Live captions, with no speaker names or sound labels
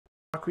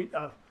buckwheat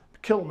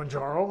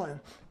Kilimanjaro,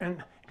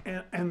 and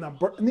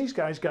these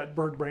guys got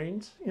bird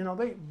brains. You know,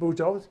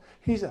 Bujo,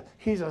 he's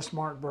a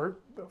smart bird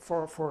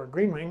for a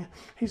green wing.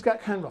 He's got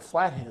kind of a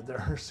flat head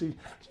there. See,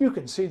 you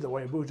can see the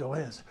way Bujo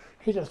is.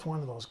 He's just one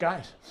of those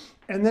guys.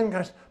 And then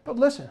guys, but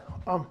listen,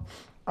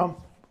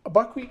 a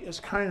buckwheat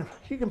is kind of,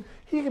 he can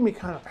be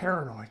kind of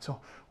paranoid.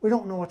 So we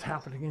don't know what's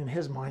happening in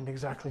his mind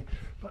exactly.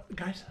 But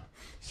guys,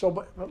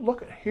 but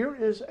look, here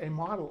is a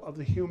model of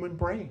the human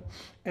brain.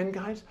 And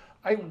guys,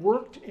 I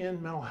worked in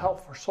mental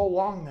health for so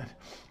long that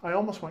I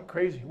almost went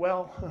crazy.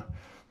 Well,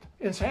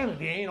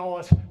 insanity ain't all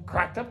it's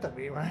cracked up to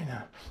be, right?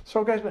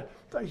 So guys, but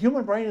the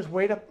human brain is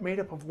made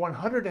up of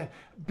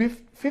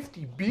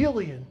 150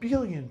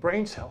 billion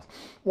brain cells,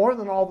 more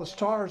than all the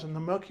stars in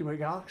the Milky Way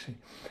galaxy.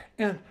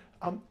 And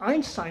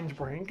Einstein's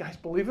brain, guys,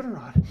 believe it or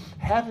not,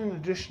 had an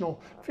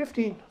additional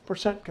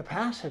 15%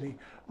 capacity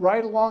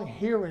right along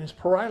here in his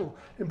parietal.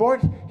 And boy,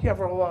 he had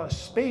a lot of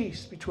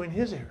space between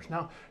his ears.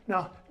 Now,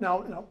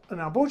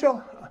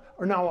 Bujo,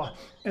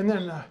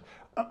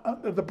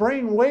 the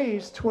brain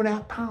weighs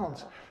 2.5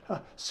 pounds.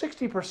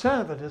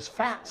 60% of it is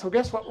fat. So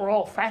guess what? We're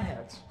all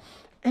fatheads.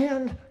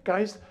 And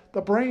guys, the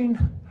brain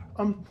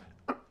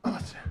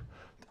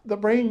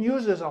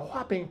uses a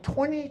whopping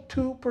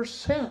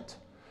 22%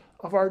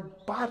 of our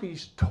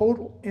body's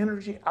total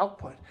energy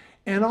output.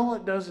 And all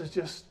it does is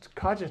just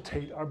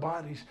cogitate our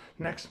body's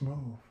next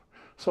move.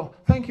 So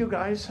thank you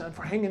guys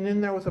for hanging in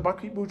there with the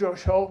Buckwheat Bujo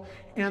show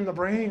and the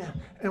brain.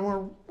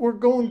 And we're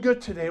going good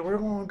today. We're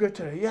going good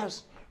today.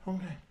 Yes.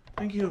 Okay.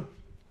 Thank you.